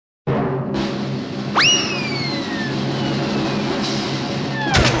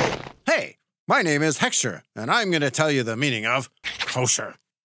My name is Hechsher, and I'm going to tell you the meaning of kosher.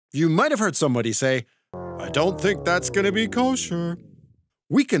 You might have heard somebody say, I don't think that's going to be kosher.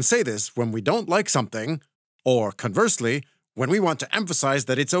 We can say this when we don't like something, or conversely, when we want to emphasize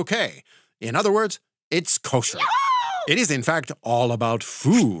that it's okay. In other words, it's kosher. It is, in fact, all about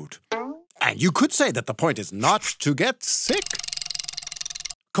food. And you could say that the point is not to get sick.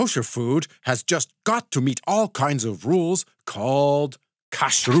 Kosher food has just got to meet all kinds of rules called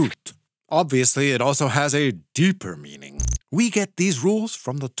kashrut. Obviously, it also has a deeper meaning. We get these rules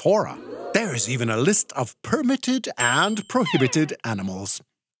from the Torah. There is even a list of permitted and prohibited animals.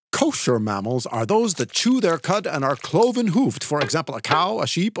 Kosher mammals are those that chew their cud and are cloven-hoofed, for example, a cow, a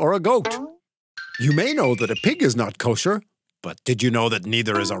sheep, or a goat. You may know that a pig is not kosher, but did you know that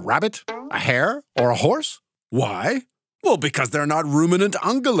neither is a rabbit, a hare, or a horse? Why? Well, because they're not ruminant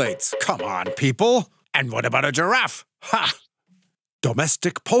ungulates. Come on, people. And what about a giraffe? Ha!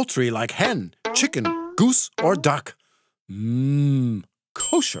 Domestic poultry like hen, chicken, goose, or duck.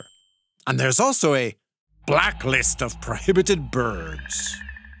 Kosher. And there's also a blacklist of prohibited birds.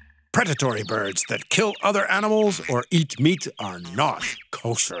 Predatory birds that kill other animals or eat meat are not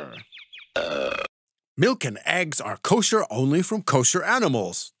kosher. Milk and eggs are kosher only from kosher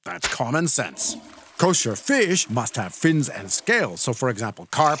animals. That's common sense. Kosher fish must have fins and scales. So, for example,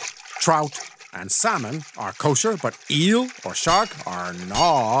 carp, trout, and salmon are kosher, but eel or shark are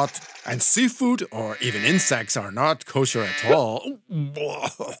not. And seafood or even insects are not kosher at all.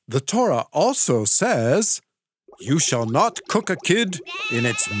 The Torah also says, you shall not cook a kid in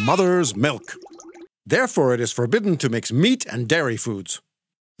its mother's milk. Therefore, it is forbidden to mix meat and dairy foods.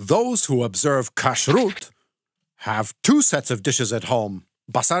 Those who observe kashrut have two sets of dishes at home,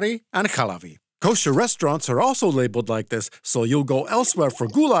 basari and chalavi. Kosher restaurants are also labeled like this, so you'll go elsewhere for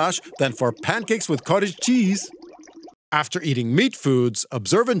goulash than for pancakes with cottage cheese. After eating meat foods,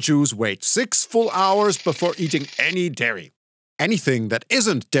 observant Jews wait 6 full hours before eating any dairy. Anything that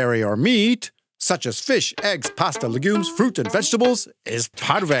isn't dairy or meat, such as fish, eggs, pasta, legumes, fruit, and vegetables, is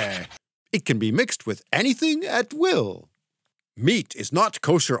parve. It can be mixed with anything at will. Meat is not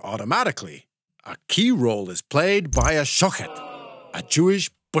kosher automatically. A key role is played by a shochet, a Jewish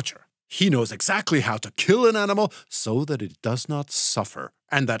butcher. He knows exactly how to kill an animal so that it does not suffer,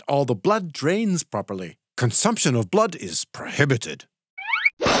 and that all the blood drains properly. Consumption of blood is prohibited.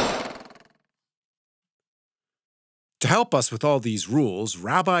 To help us with all these rules,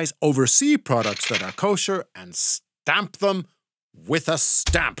 rabbis oversee products that are kosher and stamp them with a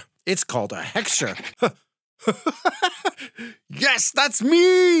stamp. It's called a Hechsher. Yes, that's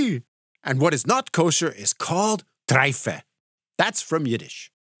me! And what is not kosher is called treife. That's from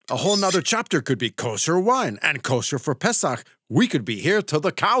Yiddish. A whole nother chapter could be kosher wine and kosher for Pesach. We could be here till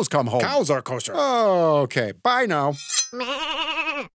the cows come home. Cows are kosher. Oh, okay. Bye now.